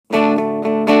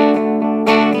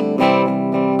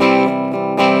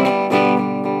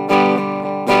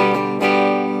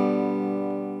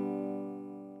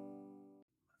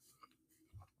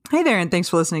Hey there, and thanks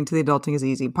for listening to the Adulting is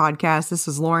Easy podcast. This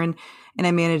is Lauren, and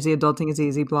I manage the Adulting is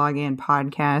Easy blog and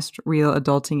podcast,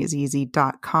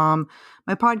 realadultingiseasy.com.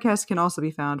 My podcast can also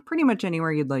be found pretty much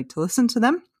anywhere you'd like to listen to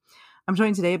them. I'm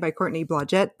joined today by Courtney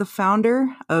Blodgett, the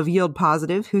founder of Yield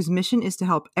Positive, whose mission is to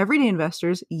help everyday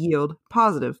investors yield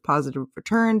positive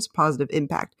returns, positive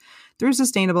impact through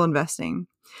sustainable investing.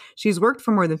 She's worked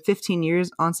for more than 15 years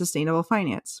on sustainable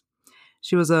finance.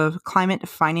 She was a climate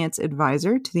finance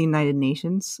advisor to the United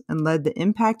Nations and led the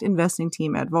impact investing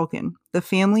team at Vulcan, the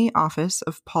family office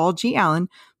of Paul G. Allen,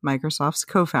 Microsoft's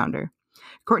co-founder.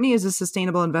 Courtney is a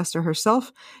sustainable investor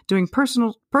herself, doing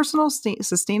personal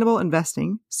sustainable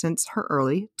investing since her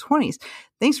early 20s.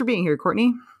 Thanks for being here,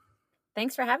 Courtney.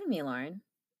 Thanks for having me, Lauren.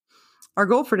 Our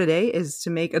goal for today is to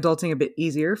make adulting a bit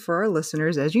easier for our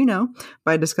listeners, as you know,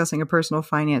 by discussing a personal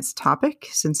finance topic,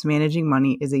 since managing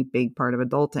money is a big part of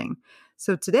adulting.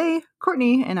 So today,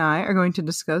 Courtney and I are going to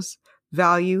discuss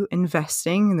value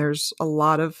investing. There's a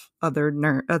lot of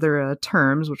other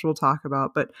terms which we'll talk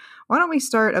about, but why don't we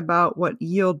start about what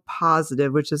Yield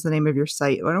Positive, which is the name of your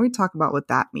site, why don't we talk about what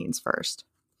that means first?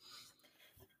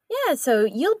 Yeah, so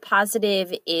yield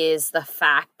positive is the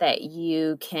fact that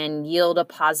you can yield a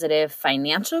positive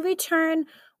financial return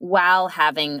while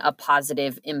having a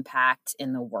positive impact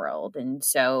in the world. And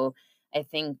so I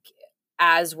think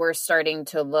as we're starting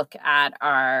to look at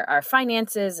our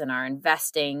finances and our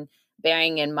investing,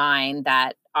 bearing in mind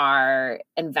that our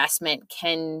investment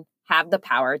can have the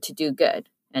power to do good.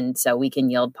 And so we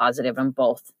can yield positive in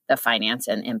both the finance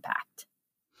and impact.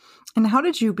 And how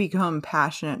did you become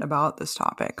passionate about this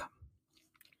topic?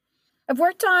 I've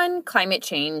worked on climate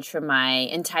change for my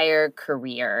entire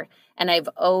career, and I've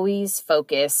always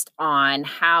focused on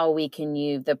how we can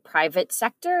use the private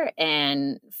sector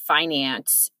and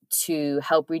finance to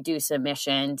help reduce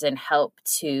emissions and help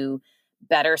to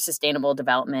better sustainable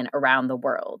development around the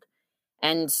world.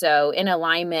 And so in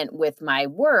alignment with my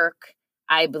work,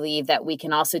 I believe that we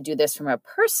can also do this from a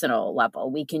personal level.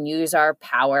 We can use our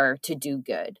power to do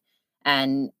good.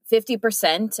 And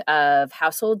 50% of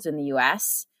households in the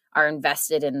US are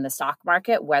invested in the stock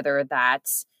market, whether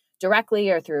that's directly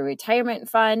or through a retirement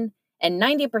fund. And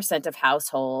 90% of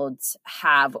households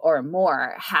have or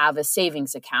more have a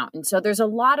savings account. And so there's a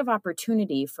lot of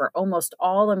opportunity for almost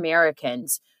all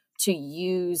Americans to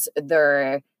use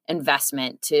their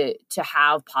investment to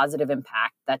have positive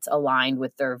impact that's aligned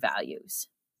with their values.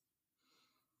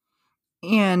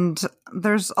 And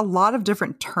there's a lot of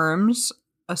different terms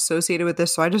associated with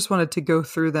this, so I just wanted to go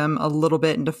through them a little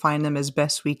bit and define them as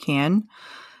best we can.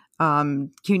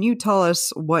 Can you tell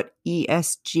us what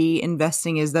ESG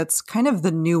investing is? That's kind of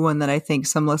the new one that I think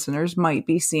some listeners might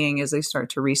be seeing as they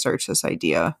start to research this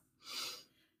idea.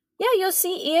 Yeah, you'll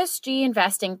see ESG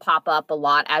investing pop up a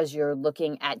lot as you're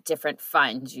looking at different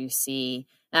funds. You see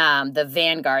the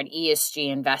Vanguard ESG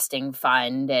Investing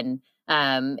Fund, and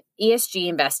ESG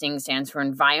investing stands for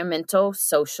Environmental,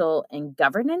 Social, and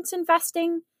Governance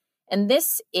Investing. And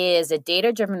this is a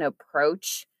data-driven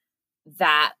approach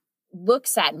that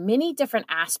looks at many different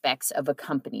aspects of a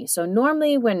company. So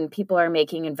normally when people are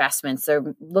making investments,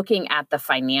 they're looking at the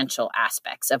financial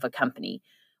aspects of a company.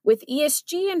 With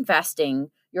ESG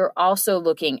investing, you're also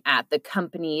looking at the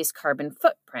company's carbon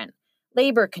footprint,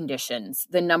 labor conditions,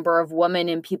 the number of women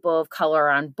and people of color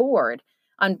on boards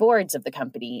of the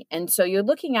company. And so you're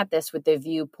looking at this with the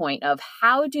viewpoint of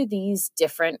how do these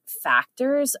different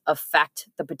factors affect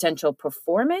the potential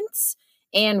performance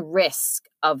and risk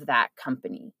of that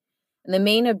company. And the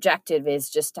main objective is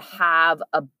just to have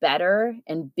a better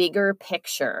and bigger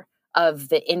picture of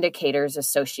the indicators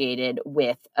associated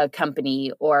with a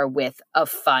company or with a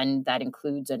fund that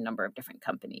includes a number of different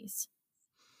companies.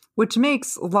 Which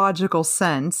makes logical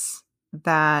sense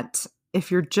that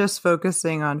if you're just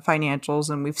focusing on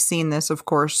financials, and we've seen this, of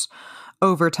course,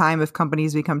 over time, if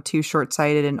companies become too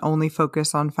short-sighted and only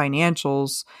focus on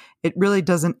financials, it really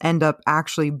doesn't end up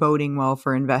actually boding well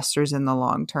for investors in the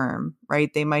long term,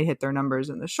 right? They might hit their numbers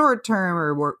in the short term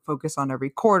or focus on every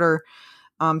quarter.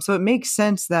 So it makes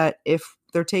sense that if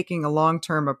they're taking a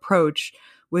long-term approach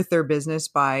with their business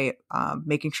by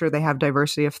making sure they have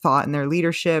diversity of thought in their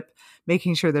leadership,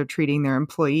 making sure they're treating their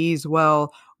employees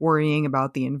well, worrying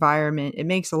about the environment, it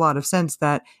makes a lot of sense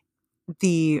that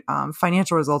the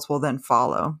financial results will then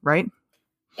follow, right?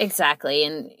 Exactly.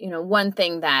 And, one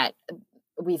thing that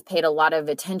we've paid a lot of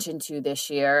attention to this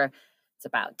year, it's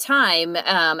about time,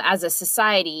 as a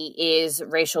society, is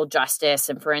racial justice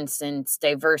and, for instance,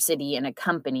 diversity in a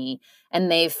company.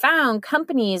 And they've found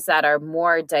companies that are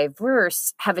more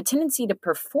diverse have a tendency to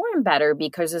perform better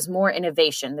because there's more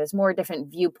innovation, there's more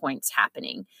different viewpoints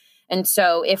happening. And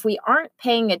so if we aren't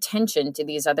paying attention to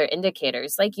these other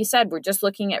indicators, like you said, we're just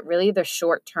looking at really the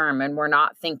short term and we're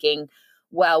not thinking,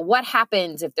 well, what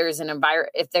happens if there's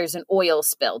if there's an oil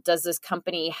spill? Does this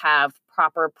company have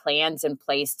proper plans in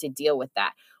place to deal with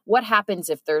that? What happens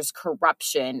if there's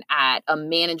corruption at a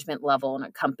management level in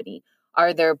a company?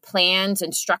 Are there plans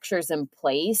and structures in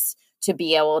place to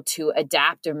be able to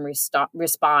adapt and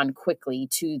respond quickly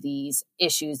to these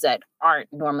issues that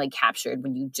aren't normally captured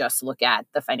when you just look at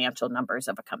the financial numbers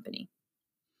of a company?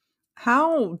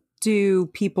 How do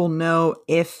people know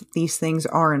if these things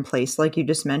are in place? Like you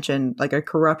just mentioned, like a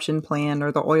corruption plan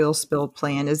or the oil spill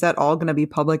plan. Is that all going to be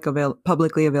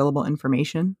publicly available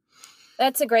information?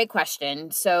 That's a great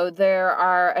question. So there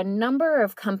are a number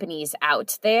of companies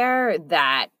out there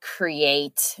that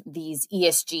create these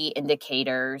ESG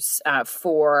indicators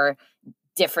for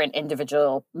different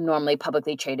individual, normally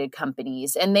publicly traded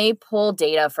companies, and they pull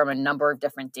data from a number of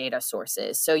different data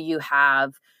sources. So you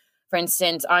have, for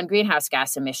instance, on greenhouse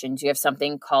gas emissions, you have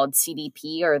something called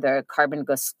CDP, or the Carbon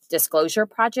Disclosure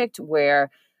Project, where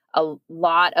a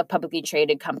lot of publicly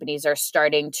traded companies are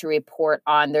starting to report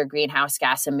on their greenhouse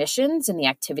gas emissions and the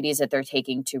activities that they're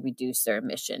taking to reduce their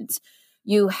emissions.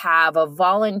 You have a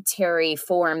voluntary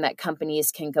form that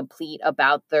companies can complete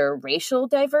about the racial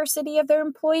diversity of their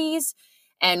employees.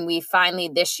 And we finally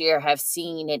this year have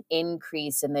seen an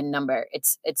increase in the number.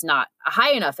 It's not a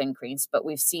high enough increase, but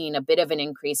we've seen a bit of an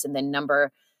increase in the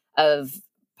number of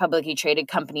publicly traded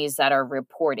companies that are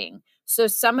reporting. So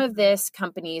some of this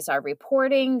companies are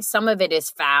reporting, some of it is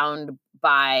found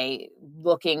by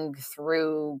looking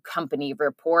through company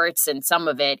reports, and some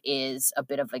of it is a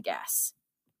bit of a guess.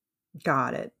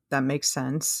 Got it. That makes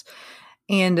sense.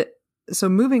 And so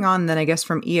moving on then, I guess,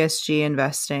 from ESG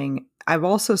investing, I've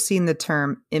also seen the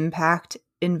term impact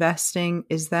investing.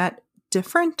 Is that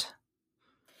different?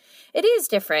 It is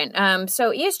different.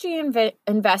 So ESG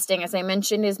investing, as I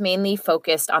mentioned, is mainly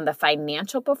focused on the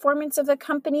financial performance of the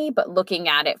company, but looking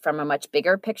at it from a much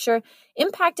bigger picture.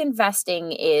 Impact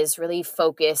investing is really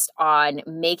focused on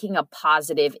making a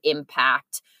positive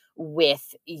impact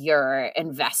with your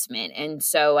investment. And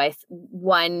so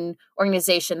one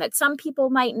organization that some people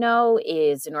might know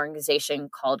is an organization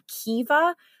called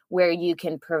Kiva, where you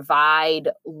can provide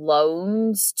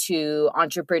loans to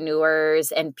entrepreneurs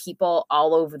and people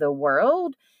all over the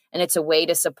world. And it's a way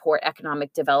to support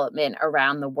economic development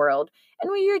around the world. And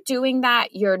when you're doing that,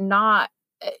 you're not,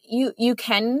 you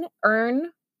can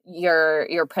earn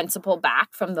your principal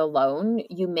back from the loan.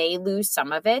 You may lose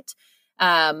some of it.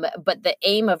 But the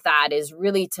aim of that is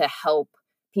really to help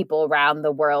people around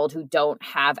the world who don't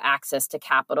have access to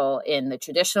capital in the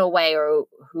traditional way, or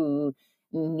who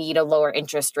need a lower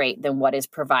interest rate than what is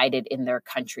provided in their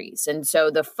countries. And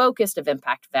so the focus of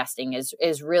impact investing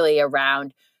is really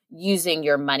around using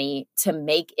your money to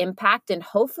make impact. And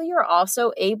hopefully you're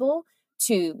also able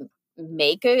to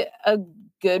make a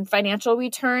good financial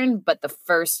return, but the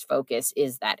first focus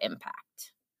is that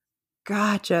impact.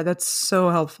 Gotcha. That's so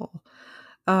helpful.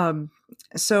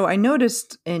 So I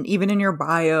noticed, and even in your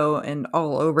bio and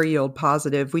all over Yield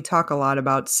Positive, we talk a lot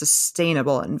about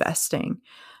sustainable investing.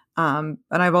 And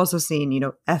I've also seen,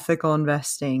 ethical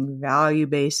investing,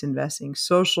 value-based investing,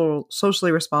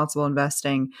 socially responsible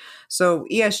investing. So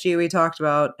ESG, we talked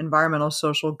about environmental,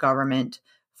 social, government,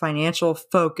 financial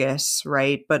focus,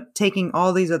 right? But taking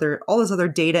all this other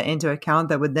data into account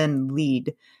that would then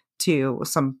lead to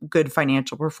some good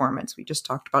financial performance. We just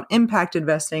talked about impact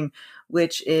investing,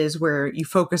 which is where you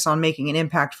focus on making an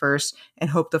impact first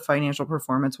and hope the financial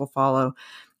performance will follow.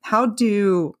 How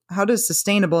does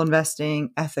sustainable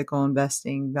investing, ethical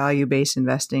investing, value-based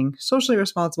investing, socially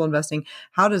responsible investing,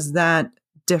 how does that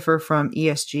differ from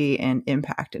ESG and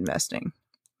impact investing?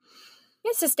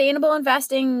 Yeah, sustainable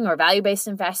investing or value-based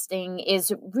investing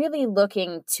is really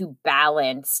looking to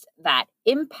balance that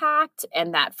impact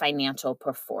and that financial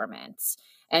performance.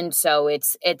 And so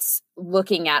it's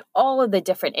looking at all of the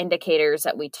different indicators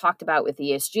that we talked about with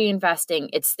ESG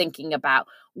investing. It's thinking about,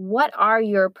 what are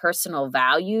your personal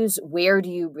values? Where do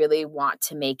you really want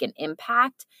to make an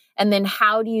impact? And then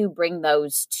how do you bring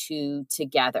those two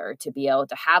together to be able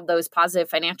to have those positive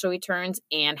financial returns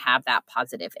and have that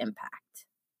positive impact?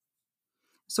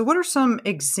 So what are some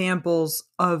examples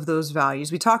of those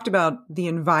values? We talked about the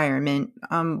environment.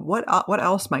 What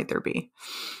else might there be?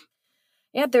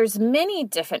 Yeah, there's many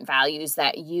different values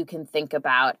that you can think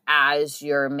about as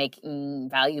you're making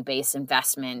value-based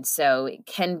investments. So it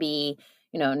can be,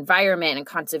 environment and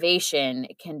conservation.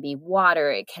 It can be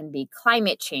water. It can be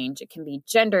climate change. It can be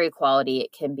gender equality.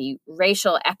 It can be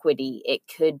racial equity. It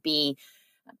could be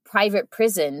private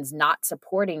prisons not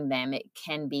supporting them. It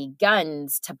can be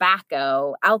guns,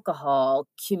 tobacco, alcohol,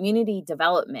 community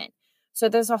development. So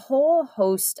there's a whole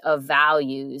host of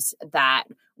values that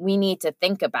we need to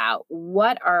think about.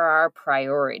 What are our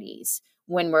priorities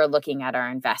when we're looking at our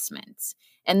investments?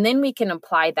 And then we can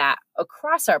apply that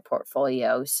across our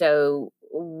portfolio. So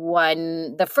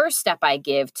the first step I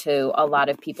give to a lot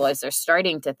of people as they're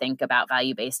starting to think about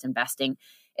value-based investing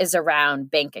is around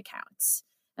bank accounts.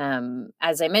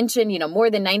 As I mentioned, more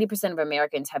than 90% of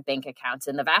Americans have bank accounts,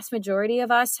 and the vast majority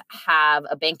of us have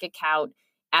a bank account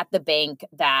at the bank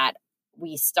that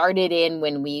we started in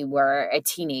when we were a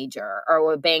teenager,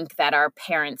 or a bank that our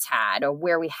parents had, or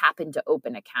where we happened to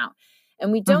open an account.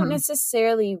 And we don't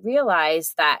necessarily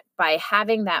realize that by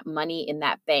having that money in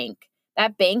that bank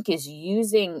is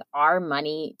using our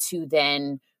money to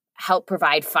then help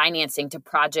provide financing to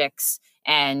projects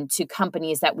and to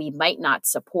companies that we might not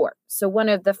support. So one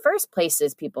of the first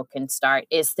places people can start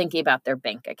is thinking about their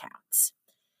bank accounts.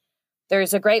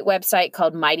 There's a great website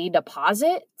called Mighty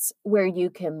Deposits where you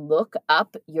can look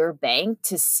up your bank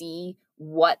to see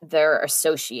what they're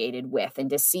associated with and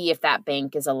to see if that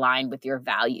bank is aligned with your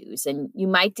values. And you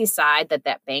might decide that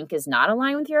that bank is not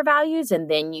aligned with your values, and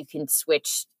then you can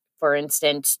switch, for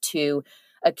instance, to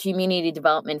a community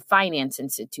development finance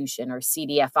institution, or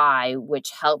CDFI,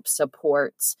 which helps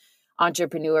support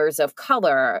entrepreneurs of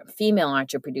color, female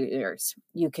entrepreneurs.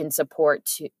 You can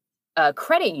support a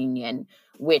credit union,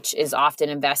 which is often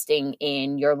investing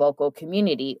in your local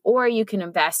community, or you can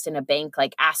invest in a bank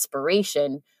like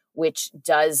Aspiration, which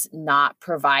does not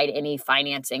provide any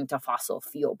financing to fossil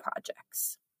fuel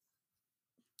projects.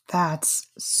 That's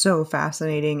so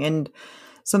fascinating, and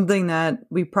something that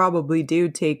we probably do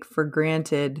take for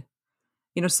granted.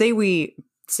 I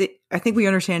think we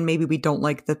understand maybe we don't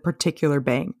like the particular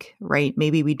bank, right?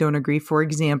 Maybe we don't agree. For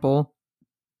example,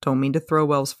 don't mean to throw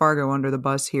Wells Fargo under the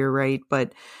bus here, right?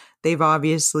 But they've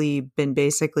obviously been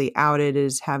basically outed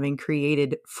as having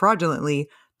created fraudulently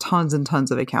tons and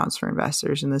tons of accounts for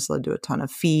investors. And this led to a ton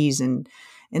of fees and,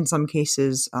 in some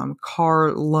cases,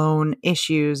 car loan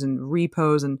issues and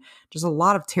repos. And just a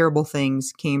lot of terrible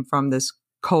things came from this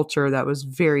culture that was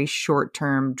very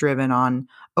short-term, driven on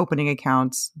opening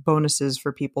accounts, bonuses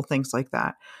for people, things like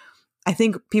that. I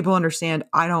think people understand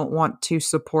I don't want to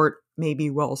support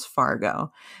maybe Wells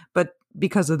Fargo, but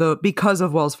because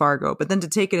of Wells Fargo. But then to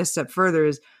take it a step further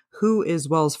is, who is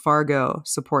Wells Fargo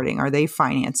supporting? Are they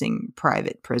financing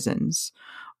private prisons?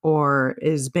 Or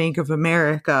is Bank of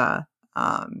America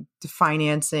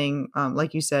financing,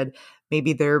 like you said,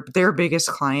 maybe their biggest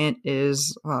client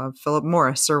is Philip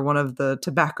Morris, or one of the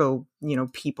tobacco,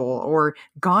 people, or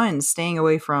guns, staying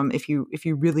away from, if you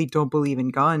really don't believe in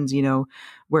guns,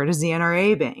 where does the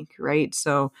NRA bank, right?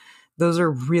 So those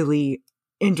are really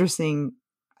interesting.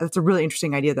 That's a really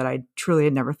interesting idea that I truly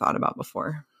had never thought about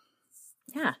before.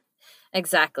 Yeah,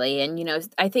 exactly. And,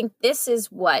 I think this is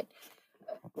what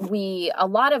a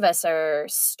lot of us are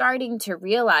starting to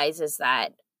realize, is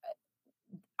that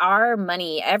our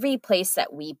money, every place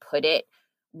that we put it,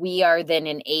 we are then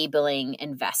enabling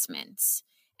investments.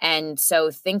 And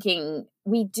so thinking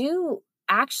we do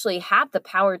actually have the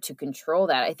power to control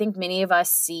that. I think many of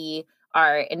us see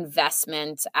our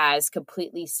investments as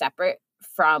completely separate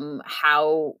from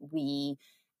how we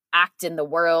act in the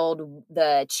world,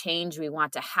 the change we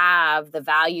want to have, the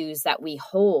values that we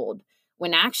hold,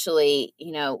 when actually,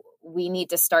 we need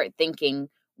to start thinking,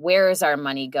 where is our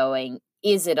money going?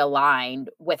 Is it aligned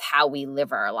with how we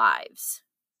live our lives?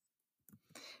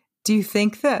 Do you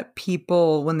think that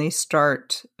people, when they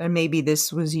start, and maybe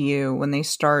this was you, when they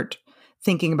start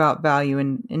thinking about value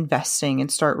and investing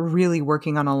and start really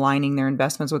working on aligning their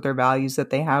investments with their values, that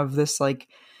they have this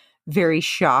very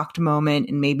shocked moment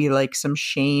and maybe some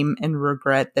shame and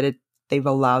regret that they've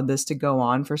allowed this to go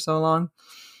on for so long?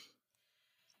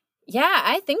 Yeah,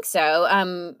 I think so.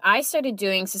 I started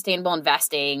doing sustainable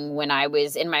investing when I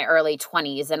was in my early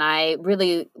 20s, and I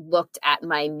really looked at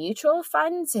my mutual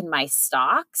funds and my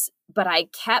stocks, but I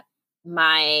kept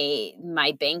my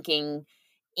banking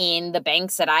in the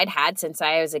banks that I'd had since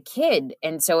I was a kid.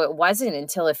 And so it wasn't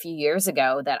until a few years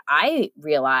ago that I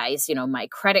realized, my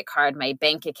credit card, my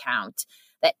bank account,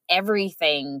 that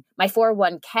everything, my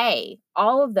 401k,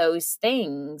 all of those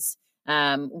things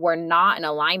were not in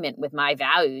alignment with my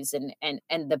values. And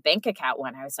the bank account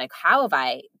one, I was like, how have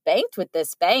I banked with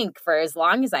this bank for as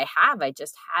long as I have? I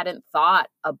just hadn't thought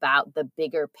about the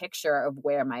bigger picture of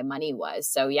where my money was.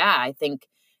 So yeah, I think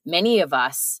many of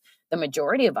us, the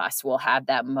majority of us, will have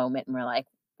that moment and we're like,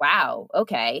 wow,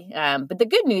 okay. But the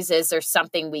good news is there's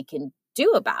something we can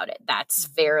do about it that's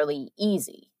fairly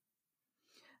easy.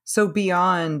 So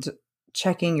beyond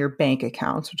checking your bank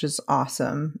accounts, which is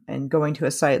awesome, and going to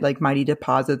a site like Mighty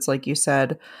Deposits, like you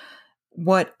said.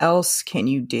 What else can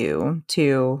you do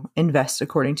to invest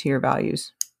according to your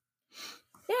values?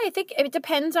 Yeah, I think it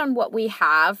depends on what we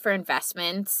have for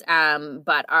investments.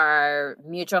 But our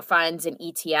mutual funds and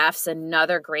ETFs,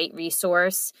 another great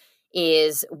resource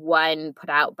is one put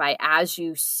out by As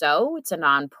You Sow. It's a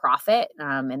nonprofit,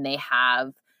 and they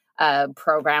have a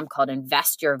program called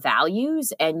Invest Your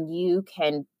Values, and you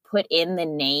can put in the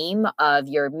name of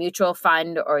your mutual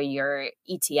fund or your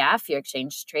ETF, your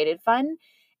exchange traded fund,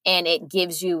 and it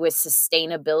gives you a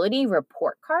sustainability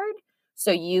report card.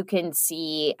 So you can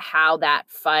see how that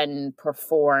fund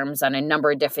performs on a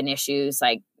number of different issues,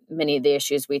 like many of the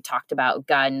issues we talked about: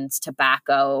 guns,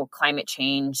 tobacco, climate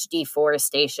change,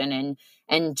 deforestation,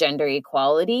 and gender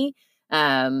equality,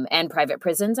 and private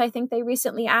prisons. I think they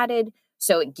recently added.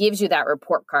 So it gives you that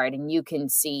report card, and you can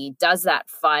see, does that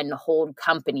fund hold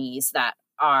companies that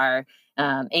are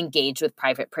engaged with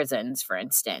private prisons, for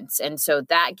instance? And so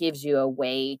that gives you a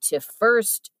way to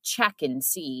first check and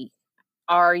see,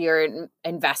 are your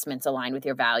investments aligned with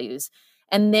your values?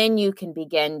 And then you can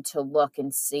begin to look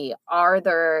and see, are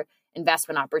there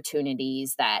investment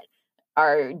opportunities that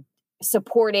are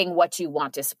supporting what you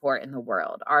want to support in the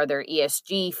world? Are there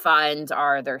ESG funds?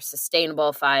 Are there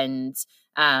sustainable funds?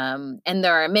 And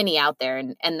there are many out there.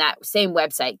 And that same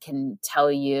website can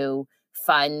tell you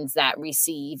funds that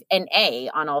receive an A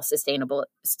on all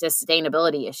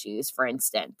sustainability issues, for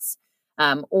instance.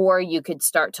 Or you could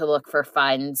start to look for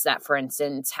funds that, for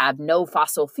instance, have no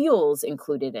fossil fuels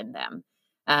included in them.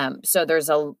 So there's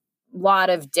a lot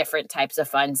of different types of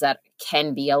funds that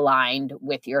can be aligned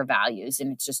with your values.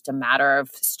 And it's just a matter of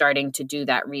starting to do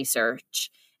that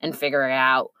research and figuring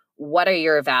out, what are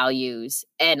your values,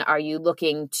 and are you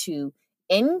looking to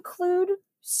include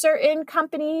certain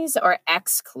companies or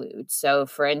exclude? So,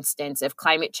 for instance, if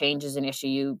climate change is an issue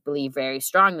you believe very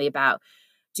strongly about,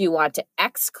 do you want to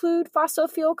exclude fossil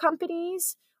fuel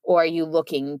companies, or are you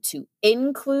looking to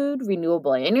include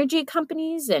renewable energy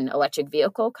companies and electric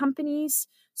vehicle companies?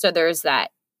 So there's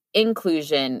that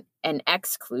inclusion and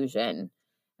exclusion.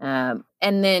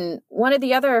 And then one of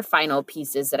the other final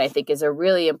pieces that I think is a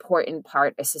really important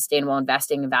part of sustainable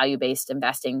investing and value-based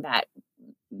investing that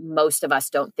most of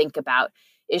us don't think about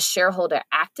is shareholder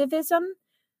activism.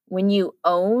 When you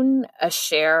own a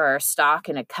share or stock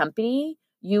in a company,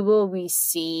 you will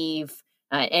receive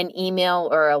an email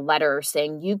or a letter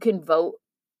saying you can vote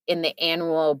in the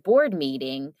annual board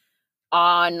meeting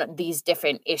on these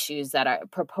different issues that are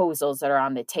proposals that are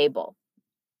on the table.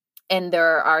 And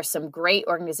there are some great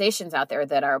organizations out there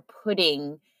that are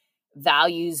putting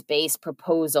values-based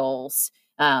proposals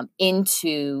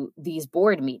into these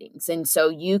board meetings. And so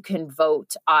you can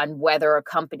vote on whether a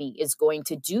company is going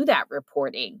to do that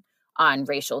reporting on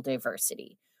racial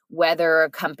diversity, whether a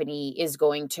company is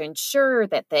going to ensure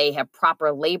that they have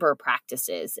proper labor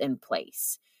practices in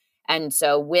place. And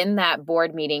so when that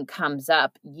board meeting comes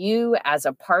up, you as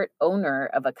a part owner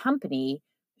of a company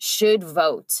should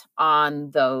vote on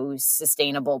those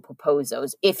sustainable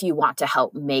proposals if you want to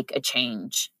help make a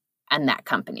change in that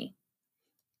company.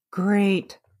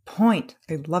 Great point.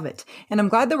 I love it. And I'm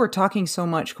glad that we're talking so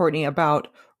much, Courtney, about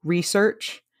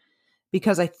research,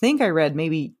 because I think I read,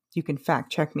 maybe you can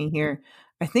fact check me here,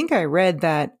 I think I read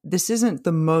that this isn't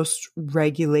the most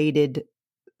regulated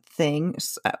thing.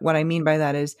 What I mean by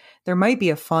that is there might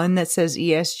be a fund that says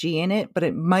ESG in it, but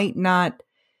it might not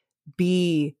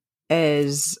be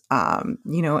as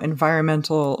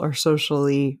environmental or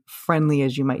socially friendly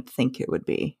as you might think it would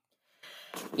be.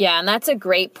 Yeah, and that's a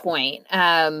great point.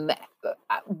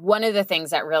 One of the things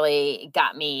that really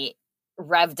got me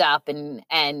revved up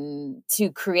and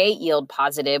to create Yield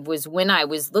Positive was when I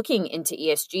was looking into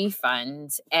ESG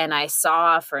funds, and I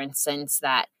saw, for instance,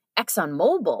 that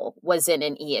ExxonMobil was in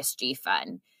an ESG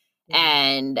fund.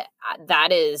 And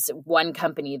that is one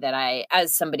company that I,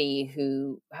 as somebody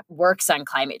who works on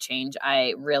climate change,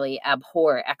 I really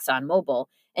abhor ExxonMobil.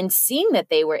 And seeing that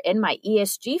they were in my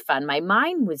ESG fund, my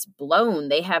mind was blown.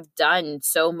 They have done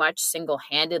so much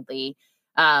single-handedly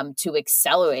to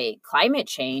accelerate climate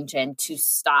change and to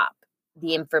stop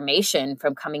the information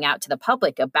from coming out to the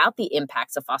public about the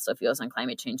impacts of fossil fuels on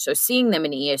climate change. So seeing them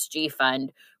in an ESG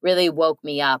fund really woke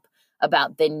me up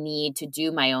about the need to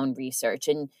do my own research.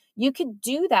 And you could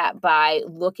do that by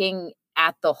looking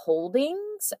at the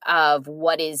holdings of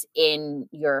what is in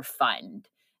your fund.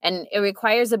 And it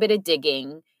requires a bit of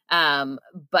digging,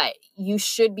 but you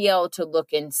should be able to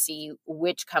look and see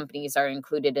which companies are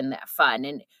included in that fund.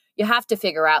 And you have to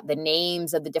figure out the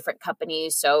names of the different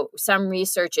companies. So some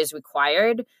research is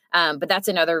required, But that's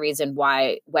another reason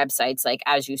why websites like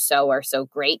As You Sow are so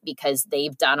great, because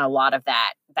they've done a lot of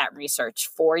that research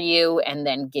for you and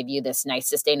then give you this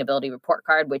nice sustainability report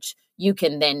card, which you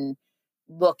can then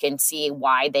look and see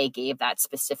why they gave that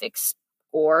specific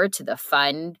score to the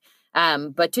fund.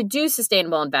 But to do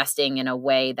sustainable investing in a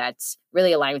way that's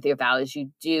really aligned with your values,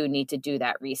 you do need to do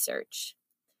that research.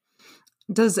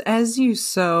 Does As You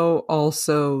Sow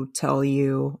also tell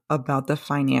you about the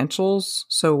financials?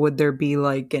 So would there be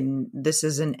like, this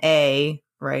is an A,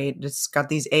 right? It's got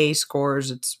these A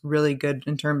scores. It's really good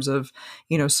in terms of,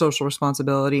 social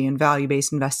responsibility and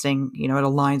value-based investing. It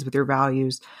aligns with your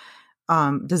values.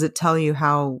 Does it tell you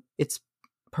how it's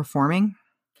performing?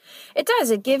 It does.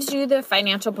 It gives you the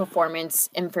financial performance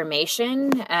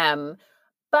information.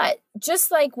 But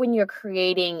just like when you're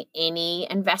creating any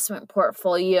investment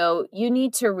portfolio, you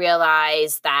need to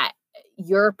realize that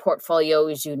your portfolio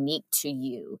is unique to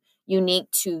you, unique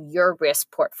to your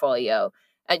risk portfolio,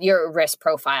 your risk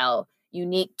profile,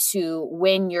 unique to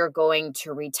when you're going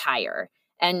to retire.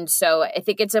 And so I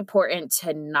think it's important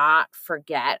to not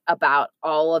forget about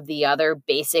all of the other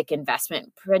basic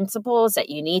investment principles that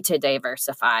you need to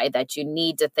diversify, that you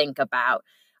need to think about.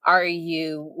 Are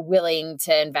you willing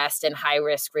to invest in high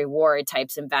risk reward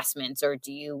types investments, or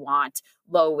do you want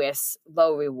low risk,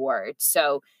 low reward?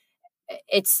 So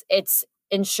it's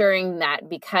ensuring that,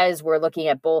 because we're looking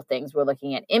at both things, we're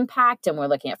looking at impact and we're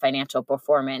looking at financial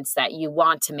performance, that you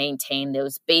want to maintain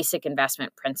those basic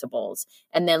investment principles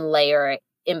and then layer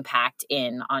impact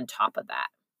in on top of that.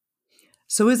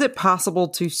 So is it possible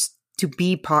to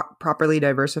be properly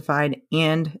diversified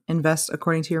and invest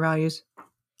according to your values?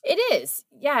 It is.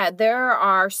 Yeah, there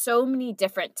are so many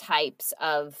different types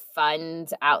of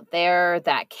funds out there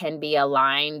that can be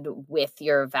aligned with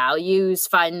your values,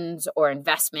 funds or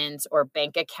investments or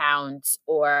bank accounts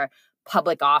or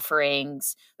public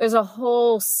offerings. There's a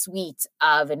whole suite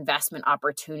of investment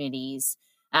opportunities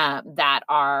that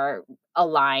are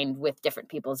aligned with different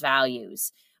people's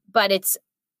values. But it's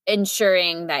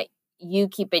ensuring that you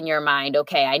keep in your mind,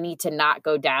 okay, I need to not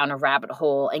go down a rabbit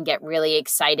hole and get really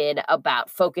excited about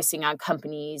focusing on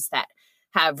companies that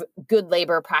have good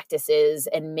labor practices,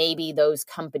 and maybe those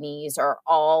companies are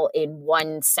all in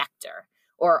one sector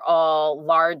or all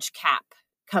large cap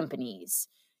companies.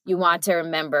 You want to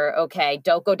remember, okay,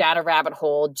 don't go down a rabbit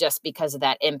hole just because of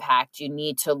that impact. You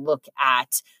need to look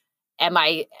at, am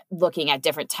I looking at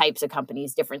different types of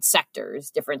companies, different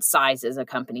sectors, different sizes of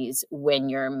companies when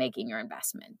you're making your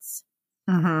investments?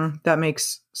 Mm-hmm. That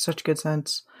makes such good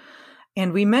sense.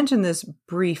 And we mentioned this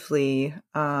briefly.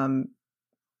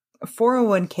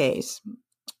 401ks,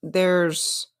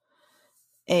 there's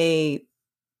a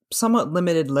somewhat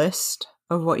limited list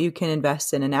of what you can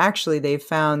invest in. And actually, they've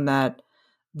found that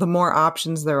the more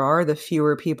options there are, the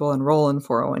fewer people enroll in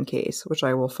 401ks, which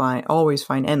I will always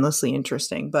find endlessly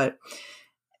interesting. But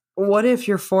what if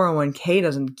your 401k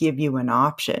doesn't give you an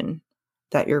option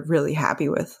that you're really happy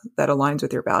with, that aligns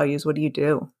with your values? What do you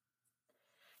do?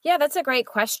 Yeah, that's a great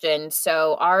question.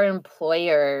 So our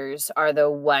employers are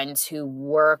the ones who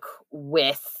work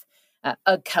with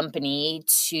a company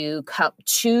to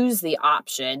choose the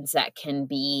options that can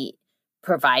be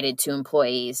provided to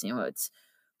employees. It's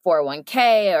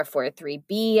 401k or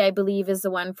 403b, I believe, is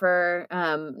the one for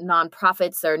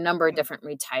nonprofits. There are a number of different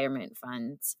retirement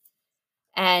funds.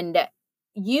 And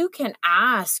you can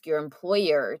ask your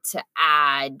employer to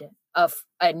add a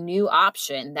new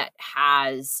option that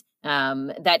has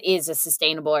that is a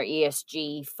sustainable or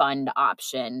ESG fund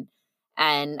option.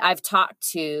 And I've talked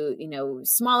to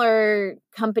smaller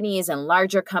companies and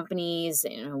larger companies.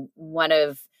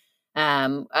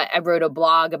 I wrote a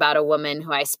blog about a woman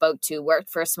who I spoke to, worked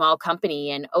for a small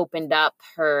company and opened up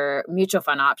her mutual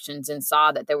fund options and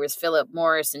saw that there was Philip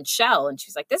Morris and Shell. And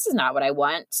she's like, this is not what I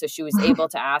want. So she was able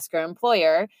to ask her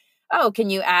employer, oh, can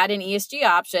you add an ESG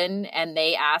option? And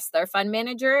they asked their fund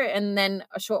manager. And then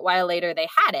a short while later, they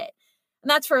had it. And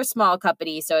that's for a small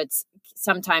company. So it's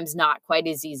sometimes not quite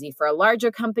as easy for a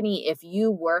larger company. If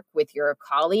you work with your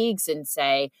colleagues and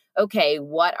say, okay,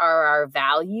 what are our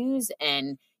values?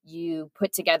 And you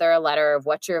put together a letter of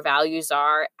what your values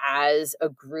are as a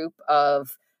group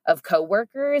of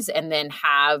coworkers, and then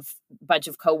have a bunch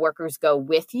of coworkers go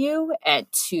with you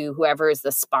to whoever is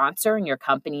the sponsor in your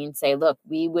company and say, look,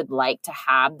 we would like to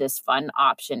have this fund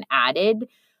option added.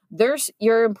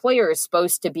 Your employer is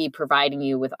supposed to be providing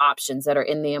you with options that are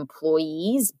in the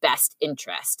employee's best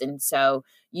interest. And so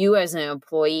you as an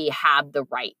employee have the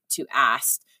right to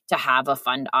ask to have a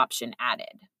fund option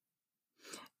added.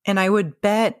 And I would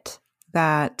bet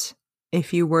that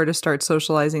if you were to start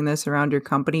socializing this around your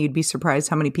company, you'd be surprised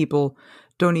how many people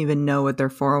don't even know what their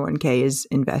 401k is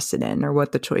invested in or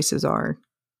what the choices are.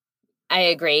 I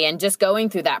agree. And just going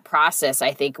through that process,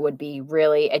 I think would be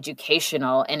really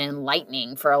educational and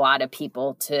enlightening for a lot of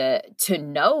people to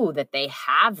know that they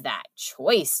have that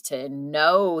choice, to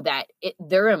know that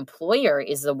their employer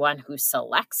is the one who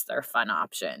selects their fund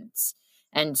options.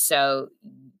 And so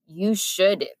you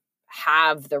should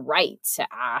have the right to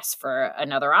ask for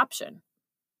another option.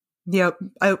 Yep.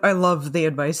 I love the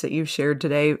advice that you've shared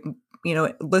today.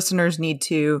 Listeners need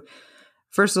to,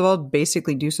 first of all,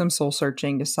 basically do some soul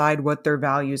searching, decide what their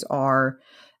values are,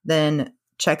 then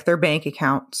check their bank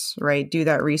accounts, right? Do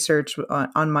that research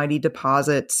on Mighty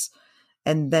Deposits,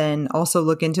 and then also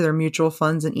look into their mutual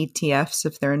funds and ETFs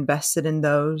if they're invested in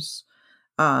those,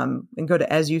 and go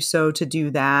to As You Sow to do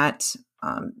that.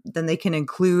 Then they can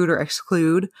include or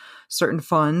exclude certain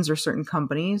funds or certain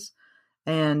companies.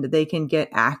 And they can get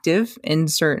active in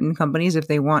certain companies if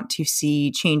they want to see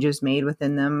changes made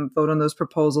within them. Vote on those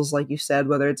proposals, like you said,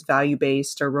 whether it's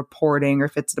value-based or reporting, or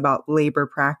if it's about labor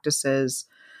practices.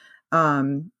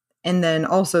 And then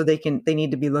also they need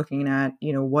to be looking at,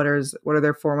 what are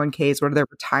their 401ks, what are their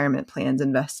retirement plans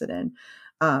invested in.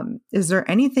 Is there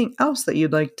anything else that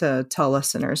you'd like to tell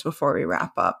listeners before we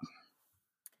wrap up?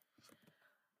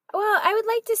 Well, I would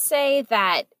like to say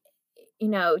that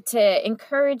to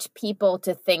encourage people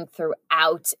to think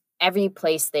throughout every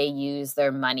place they use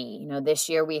their money. This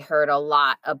year we heard a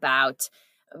lot about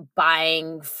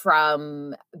buying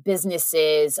from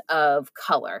businesses of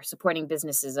color, supporting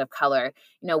businesses of color,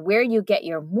 where you get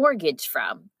your mortgage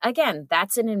from. Again,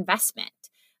 that's an investment.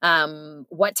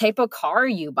 What type of car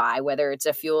you buy, whether it's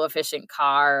a fuel efficient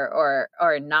car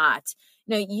or not,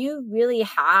 you really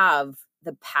have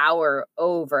the power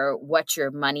over what your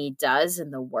money does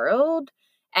in the world.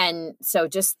 And so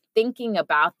just thinking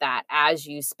about that as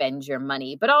you spend your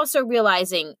money, but also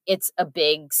realizing it's a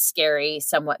big, scary,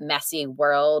 somewhat messy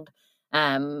world.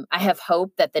 I have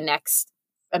hope that the next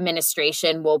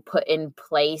administration will put in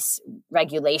place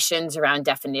regulations around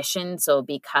definitions, so it'll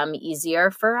become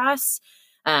easier for us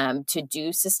to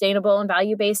do sustainable and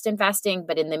value-based investing.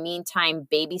 But in the meantime,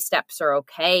 baby steps are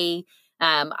okay.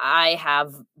 I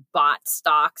have bought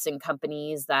stocks in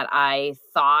companies that I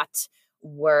thought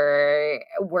were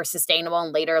sustainable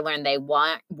and later learned they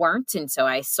weren't. And so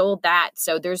I sold that.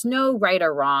 So there's no right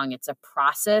or wrong. It's a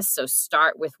process. So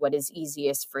start with what is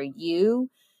easiest for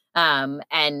you. And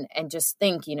just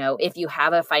think, if you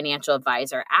have a financial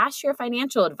advisor, ask your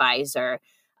financial advisor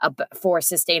for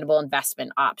sustainable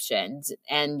investment options.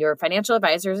 And your financial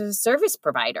advisor is a service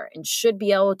provider and should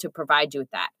be able to provide you with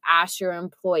that. Ask your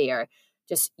employer.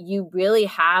 Just, you really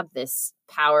have this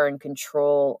power and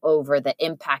control over the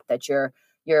impact that your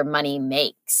money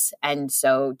makes. And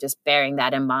so just bearing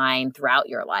that in mind throughout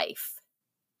your life.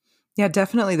 Yeah,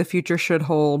 definitely the future should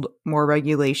hold more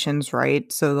regulations,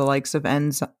 right? So the likes of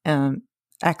Exxon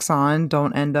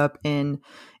don't end up in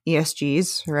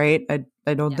ESGs, right? I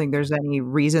don't think there's any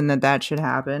reason that should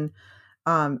happen.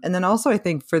 And then also I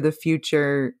think for the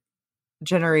future,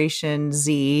 Generation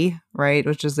Z, right,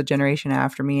 which is the generation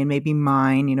after me and maybe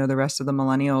mine, the rest of the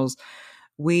millennials,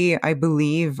 we, I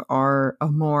believe, are a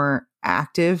more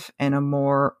active and a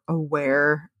more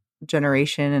aware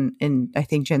generation. And I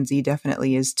think Gen Z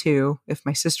definitely is too, if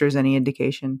my sister is any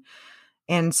indication.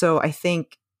 And so I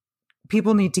think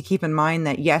people need to keep in mind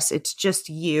that, yes, it's just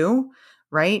you,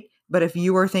 right? But if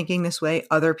you are thinking this way,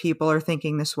 other people are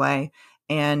thinking this way.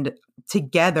 And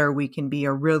together we can be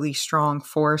a really strong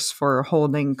force for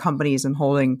holding companies and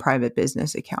holding private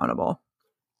business accountable.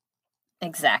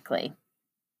 Exactly.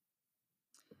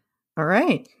 All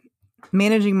right.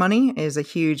 Managing money is a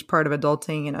huge part of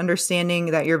adulting, and understanding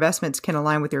that your investments can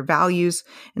align with your values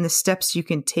and the steps you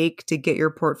can take to get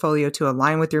your portfolio to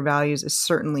align with your values is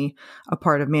certainly a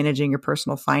part of managing your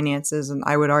personal finances. And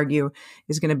I would argue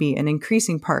is going to be an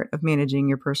increasing part of managing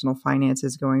your personal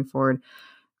finances going forward.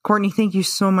 Courtney, thank you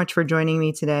so much for joining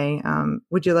me today.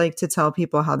 Would you like to tell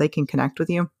people how they can connect with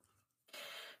you?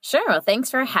 Sure. Well,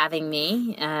 thanks for having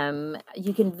me.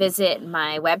 You can visit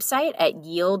my website at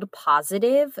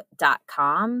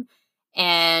yieldpositive.com,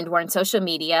 and we're on social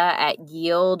media at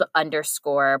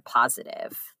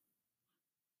yield_positive.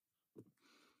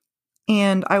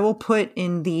 And I will put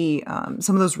in the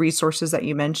some of those resources that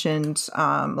you mentioned,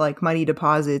 like Mighty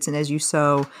Deposits and As You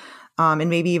Sow, and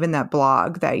maybe even that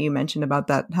blog that you mentioned about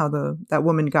how that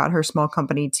woman got her small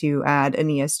company to add an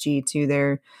ESG to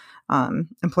their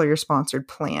employer-sponsored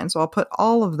plan. So I'll put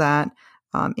all of that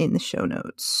in the show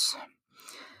notes.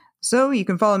 So you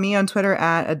can follow me on Twitter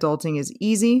at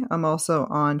AdultingIsEasy. I'm also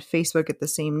on Facebook at the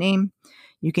same name.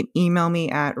 You can email me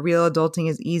at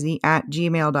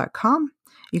realadultingiseasy@gmail.com.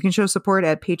 You can show support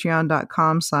at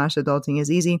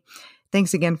patreon.com/adultingiseasy.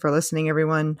 Thanks again for listening,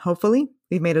 everyone. Hopefully,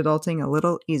 we've made adulting a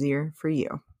little easier for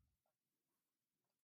you.